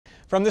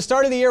From the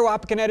start of the year,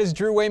 Wapakoneta's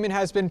Drew Wayman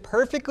has been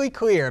perfectly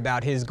clear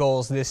about his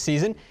goals this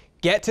season: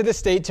 get to the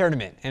state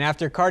tournament. And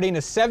after carding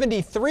a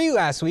 73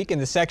 last week in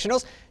the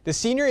sectionals, the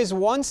senior is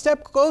one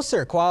step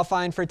closer,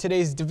 qualifying for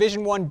today's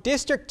Division I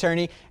district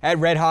tourney at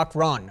Red Hawk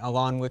Run,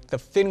 along with the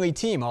Findlay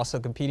team also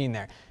competing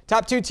there.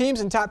 Top two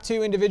teams and top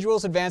two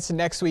individuals advance to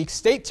next week's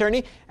state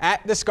tourney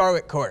at the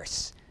Scarlet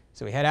Course.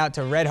 So we head out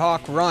to Red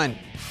Hawk Run.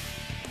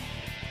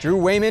 Drew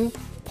Wayman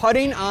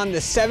putting on the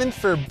 7th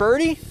for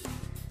birdie.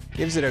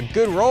 Gives it a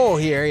good roll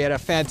here. He had a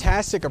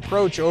fantastic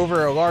approach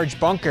over a large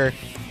bunker.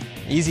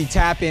 Easy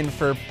tap in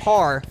for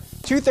par.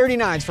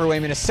 239s for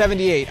Wayman, a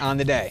 78 on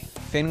the day.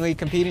 Findlay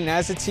competing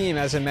as a team,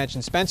 as I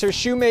mentioned. Spencer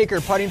Shoemaker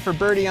putting for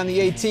birdie on the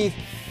 18th.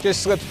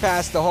 Just slips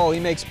past the hole. He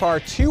makes par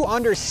 2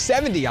 under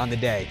 70 on the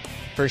day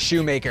for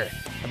Shoemaker.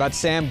 How about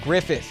Sam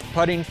Griffith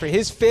putting for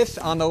his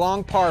 5th on the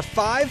long par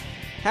 5.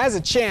 Has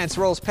a chance,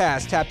 rolls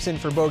past, taps in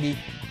for bogey.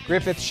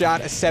 Griffith shot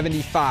a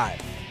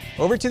 75.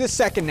 Over to the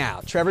second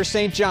now. Trevor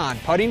St. John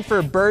putting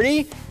for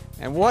birdie.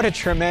 And what a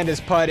tremendous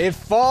putt. It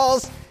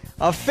falls.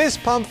 A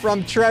fist pump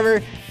from Trevor.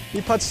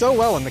 He putts so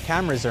well when the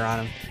cameras are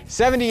on him.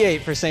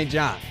 78 for St.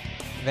 John.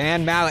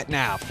 Van Mallet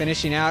now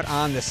finishing out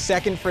on the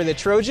 2nd for the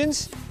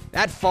Trojans.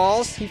 That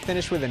falls. He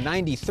finished with a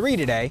 93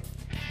 today.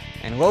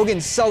 And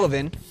Logan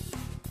Sullivan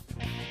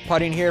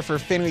putting here for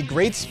Findlay.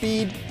 Great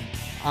speed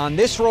on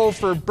this roll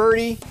for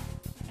birdie.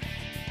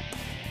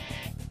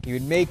 He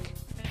would make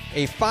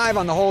a 5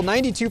 on the hole.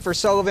 92 for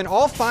Sullivan.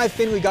 All 5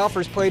 Findlay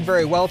golfers played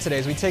very well today.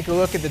 As we take a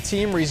look at the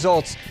team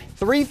results,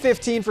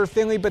 315 for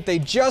Findlay, but they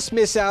just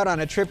miss out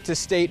on a trip to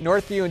state.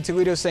 Northview and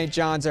Toledo St.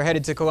 John's are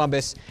headed to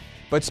Columbus.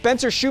 But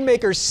Spencer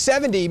Shoemaker's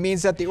 70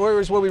 means that the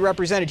Oilers will be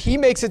represented. He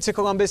makes it to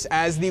Columbus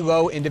as the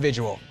low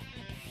individual.